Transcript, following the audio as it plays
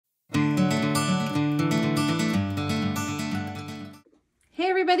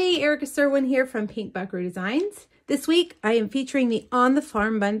everybody, Erica Serwin here from Pink Buckaroo Designs. This week I am featuring the On the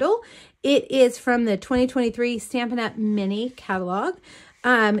Farm bundle. It is from the 2023 Stampin' Up! Mini catalog.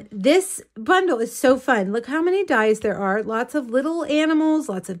 This bundle is so fun. Look how many dies there are. Lots of little animals,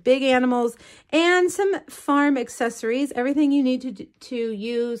 lots of big animals, and some farm accessories. Everything you need to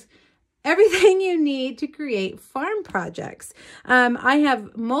use. Everything you need to create farm projects. I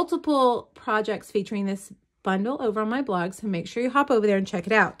have multiple projects featuring this bundle over on my blog, so make sure you hop over there and check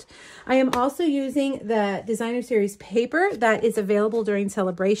it out. I am also using the Designer Series paper that is available during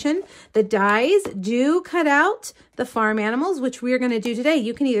celebration. The dies do cut out the farm animals, which we're going to do today.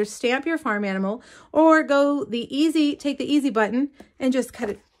 You can either stamp your farm animal or take the easy button and just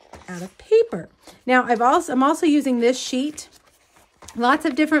cut it out of paper. Now I'm also using this sheet. Lots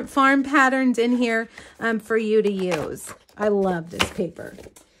of different farm patterns in here for you to use. I love this paper.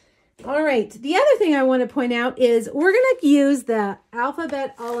 All right, the other thing I want to point out is we're going to use the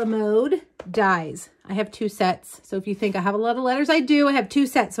Alphabet a la Mode dies. I have 2 sets, so if you think I have a lot of letters, I do. I have 2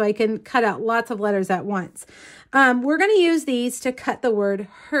 sets, so I can cut out lots of letters at once. We're going to use these to cut the word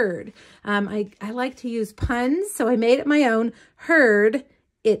herd. I like to use puns, so I made it my own. Herd,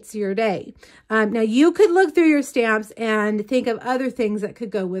 it's your day. Now, you could look through your stamps and think of other things that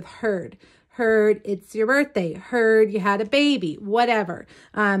could go with herd. Herd, it's your birthday. Herd, you had a baby, whatever.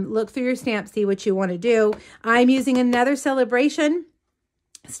 Look through your stamp, see what you want to do. I'm using another celebration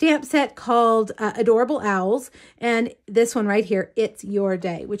stamp set called Adorable Owls. And this one right here, it's your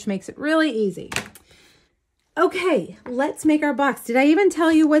day, which makes it really easy. Okay, let's make our box. Did I even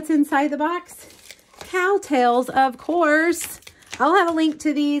tell you what's inside the box? Cowtails, of course. I'll have a link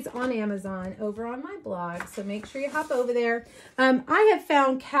to these on Amazon over on my blog, so make sure you hop over there. I have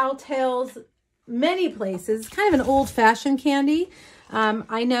found Cowtails many places. It's kind of an old-fashioned candy.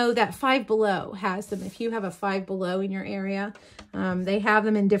 I know that Five Below has them. If you have a Five Below in your area, they have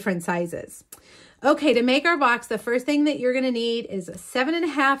them in different sizes. Okay, to make our box, the first thing that you're going to need is a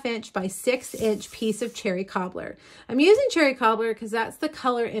 7.5 inch by 6 inch piece of cherry cobbler. I'm using cherry cobbler because that's the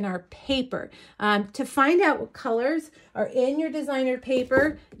color in our paper. To find out what colors are in your Designer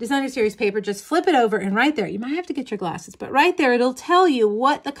Series paper, just flip it over, and right there, you might have to get your glasses, but right there, it'll tell you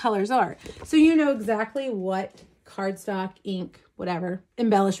what the colors are. So you know exactly what cardstock, ink, whatever,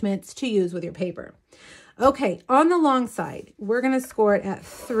 embellishments to use with your paper. Okay, on the long side, we're going to score it at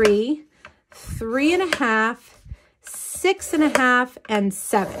 3, 3.5, 6.5, and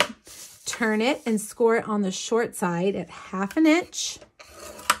 7. Turn it and score it on the short side at 1/2 inch,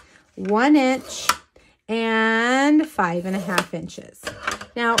 1 inch, and 5.5 inches.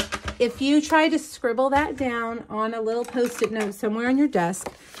 Now, if you try to scribble that down on a little Post-it note somewhere on your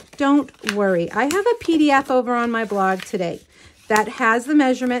desk, don't worry. I have a PDF over on my blog today that has the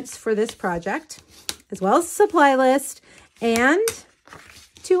measurements for this project, as well as a supply list and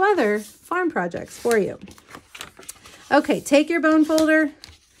 2 other farm projects for you. Okay, take your bone folder,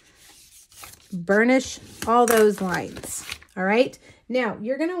 burnish all those lines. All right, now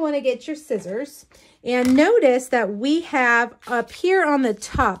you're going to want to get your scissors, and notice that we have up here on the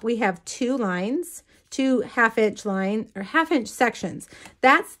top, we have 2 lines, 2 1/2 inch sections.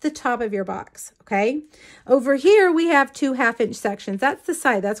 That's the top of your box. Okay, over here we have 2 1/2 inch sections. That's the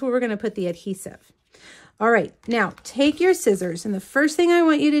side. That's where we're going to put the adhesive. All right, now take your scissors, and the first thing I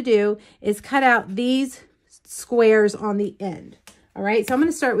want you to do is cut out these squares on the end. All right, so I'm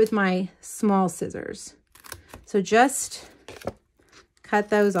going to start with my small scissors. So just cut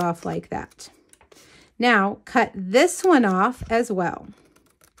those off like that. Now cut this one off as well,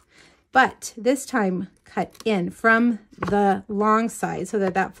 but this time cut in from the long side so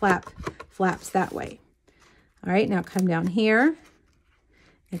that that flaps that way. All right, now come down here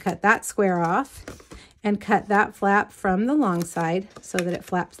and cut that square off, and cut that flap from the long side so that it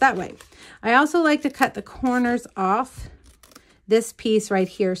flaps that way. I also like to cut the corners off this piece right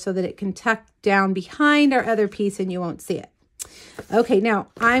here so that it can tuck down behind our other piece and you won't see it. Okay, now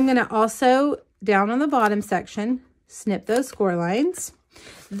I'm going to also, down on the bottom section, snip those score lines.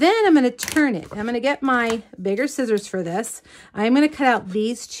 Then I'm going to turn it. I'm going to get my bigger scissors for this. I'm going to cut out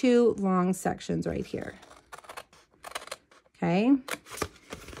these 2 long sections right here. Okay.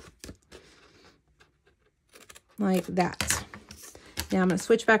 Like that. Now I'm going to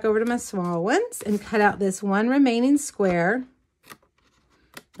switch back over to my small ones and cut out this one remaining square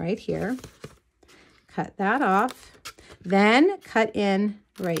right here. Cut that off. Then cut in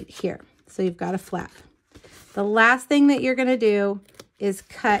right here. So you've got a flap. The last thing that you're going to do is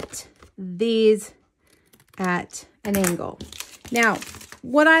cut these at an angle. Now,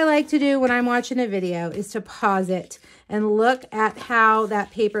 what I like to do when I'm watching a video is to pause it and look at how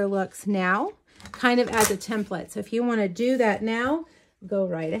that paper looks now, kind of as a template. So if you want to do that now, go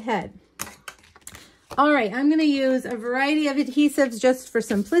right ahead. All right, I'm going to use a variety of adhesives just for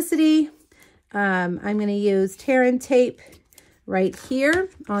simplicity. I'm going to use tear and tape right here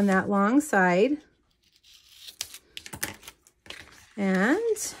on that long side.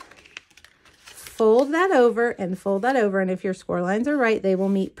 And fold that over and fold that over. And if your score lines are right, they will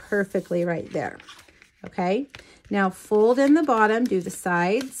meet perfectly right there. Okay, now fold in the bottom, do the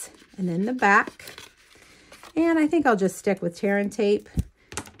sides and then the back. And I think I'll just stick with tear and tape.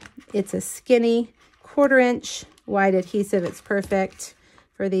 It's a skinny 1/4 inch wide adhesive. It's perfect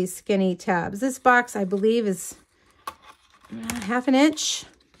for these skinny tabs. This box, I believe, is 1/2 inch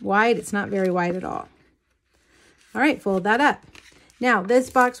wide. It's not very wide at all. All right, fold that up. Now, this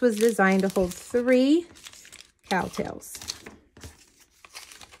box was designed to hold 3 cow tails.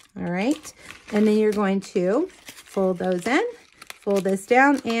 All right, and then you're going to fold those in, fold this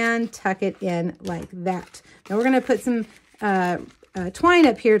down, and tuck it in like that. Now, we're going to put some twine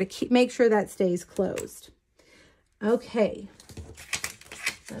up here to make sure that stays closed. Okay,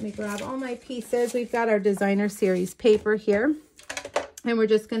 let me grab all my pieces. We've got our Designer Series paper here, and we're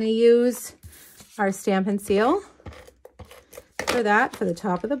just going to use our Stampin' Seal for that, for the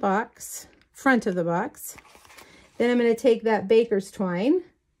top of the box, front of the box. Then I'm going to take that baker's twine.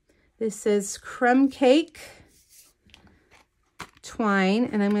 This is crumb cake twine,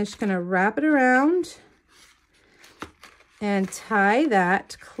 and I'm just going to wrap it around and tie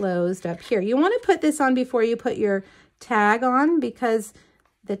that closed up here. You want to put this on before you put your tag on, because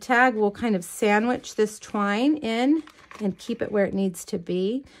the tag will kind of sandwich this twine in and keep it where it needs to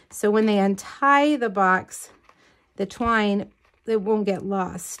be. So when they untie the box, the twine, it won't get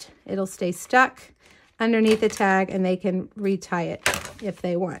lost. It'll stay stuck underneath the tag, and they can retie it if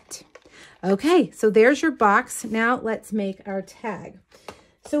they want. Okay, so there's your box. Now let's make our tag.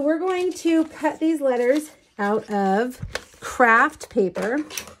 So we're going to cut these letters out of craft paper.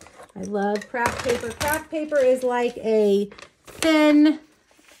 I love craft paper. Craft paper is like a thin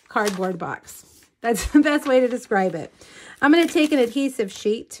cardboard box. That's the best way to describe it. I'm going to take an adhesive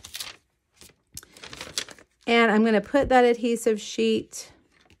sheet, and I'm going to put that adhesive sheet,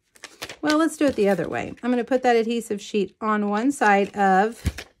 well, let's do it the other way. I'm going to put that adhesive sheet on one side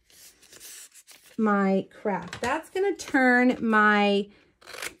of my craft. That's going to turn my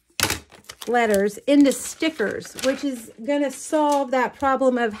letters into stickers, which is going to solve that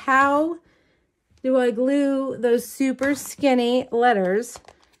problem of how do I glue those super skinny letters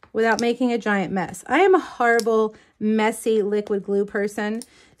without making a giant mess. I am a horrible, messy liquid glue person,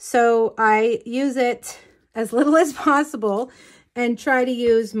 so I use it as little as possible and try to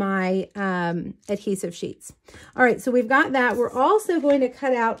use my adhesive sheets. All right, so we've got that. We're also going to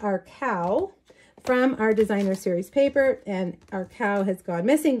cut out our cow from our Designer Series paper, and our cow has gone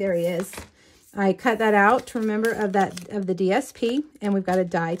missing. There he is. I cut that out to remember of the DSP, and we've got a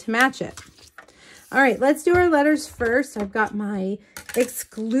die to match it. All right, let's do our letters first. I've got my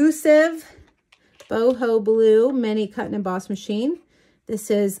exclusive Boho Blue Mini Cut and Emboss machine.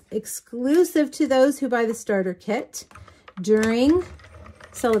 This is exclusive to those who buy the starter kit during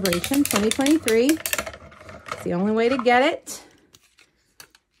Celebration 2023. It's the only way to get it,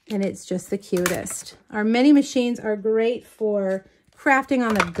 and it's just the cutest. Our mini machines are great for crafting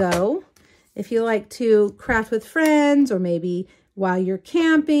on the go. If you like to craft with friends, or maybe while you're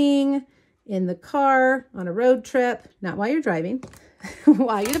camping, in the car, on a road trip, not while you're driving,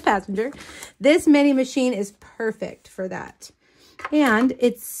 while you're the passenger, this mini machine is perfect for that. And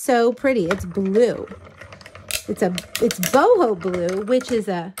it's so pretty. It's blue. It's boho blue, which is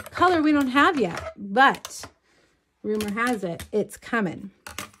a color we don't have yet, but rumor has it, it's coming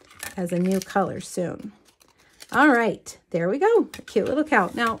as a new color soon. All right, there we go. A cute little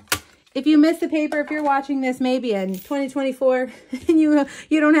cow. Now, if you miss the paper, if you're watching this maybe in 2024 and you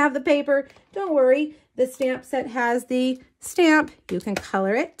don't have the paper, don't worry. The stamp set has the stamp. You can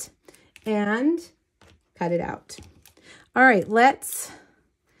color it and cut it out. All right, let's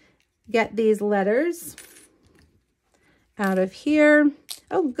get these letters out of here.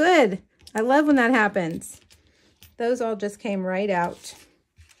 Oh, good. I love when that happens. Those all just came right out.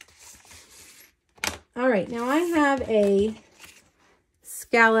 All right, now I have a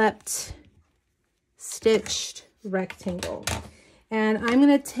scalloped stitched rectangle, and I'm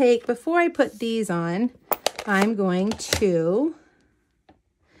going to take, before I put these on, I'm going to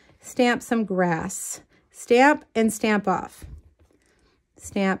stamp some grass. Stamp and stamp off.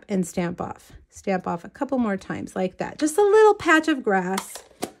 Stamp and stamp off. Stamp off a couple more times like that. Just a little patch of grass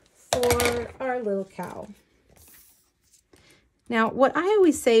for our little cow. Now, what I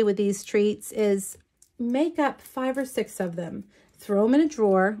always say with these treats is make up 5 or 6 of them. Throw them in a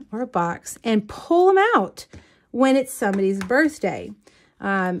drawer or a box and pull them out when it's somebody's birthday.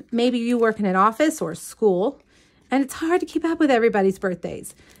 Maybe you work in an office or school, and it's hard to keep up with everybody's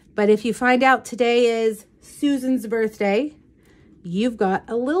birthdays. But if you find out today is Susan's birthday, you've got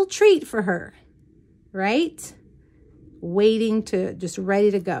a little treat for her, right? Waiting to, just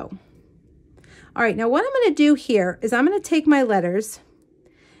ready to go. All right, now what I'm going to do here is I'm going to take my letters,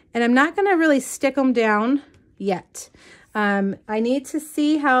 and I'm not going to really stick them down yet. I need to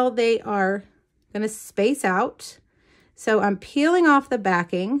see how they are going to space out. So I'm peeling off the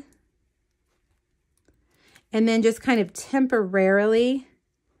backing and then just kind of temporarily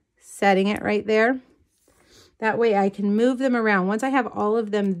setting it right there. That way I can move them around. Once I have all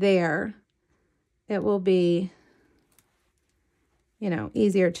of them there, it will be, you know,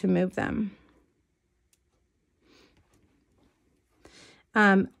 easier to move them.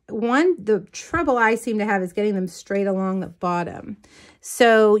 The trouble I seem to have is getting them straight along the bottom.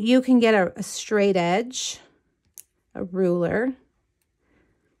 So you can get a straight edge, a ruler.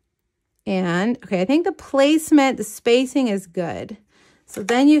 And, okay, I think the placement, the spacing is good. So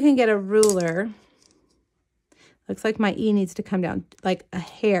then you can get a ruler. Looks like my E needs to come down like a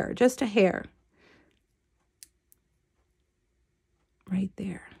hair, just a hair. Right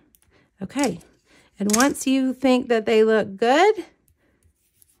there. Okay. And once you think that they look good,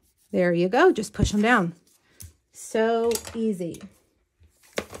 there you go. Just push them down. So easy.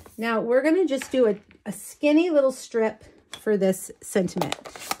 Now we're going to just do a skinny little strip for this sentiment.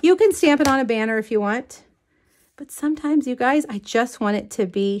 You can stamp it on a banner if you want, but sometimes, you guys, I just want it to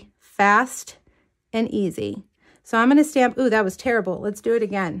be fast and easy. So I'm going to stamp. Ooh, that was terrible. Let's do it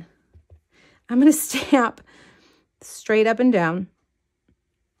again. I'm going to stamp straight up and down.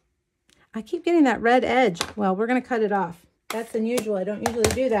 I keep getting that red edge. Well, we're going to cut it off. That's unusual. I don't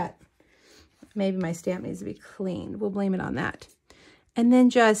usually do that. Maybe my stamp needs to be cleaned. We'll blame it on that. And then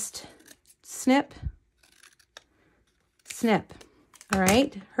just snip, snip. All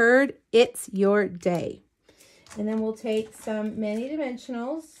right, Heard, it's your day. And then we'll take some mini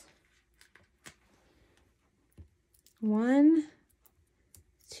dimensionals. 1,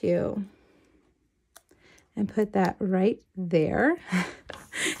 2, and put that right there.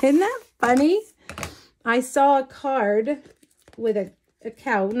 Isn't that funny? I saw a card with a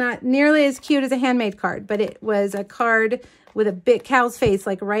cow, not nearly as cute as a handmade card, but it was a card with a big cow's face,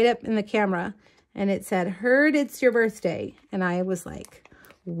 like right up in the camera. And it said, Heard, it's your birthday. And I was like,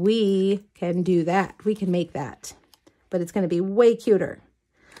 we can do that. We can make that, but it's going to be way cuter.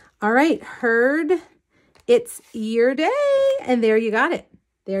 All right, Heard, it's your day. And there you got it.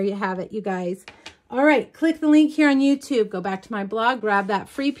 There you have it, you guys. All right, click the link here on YouTube. Go back to my blog, grab that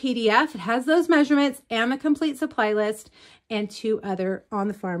free PDF. It has those measurements and the complete supply list and 2 other on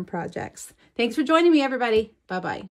the farm projects. Thanks for joining me, everybody. Bye-bye.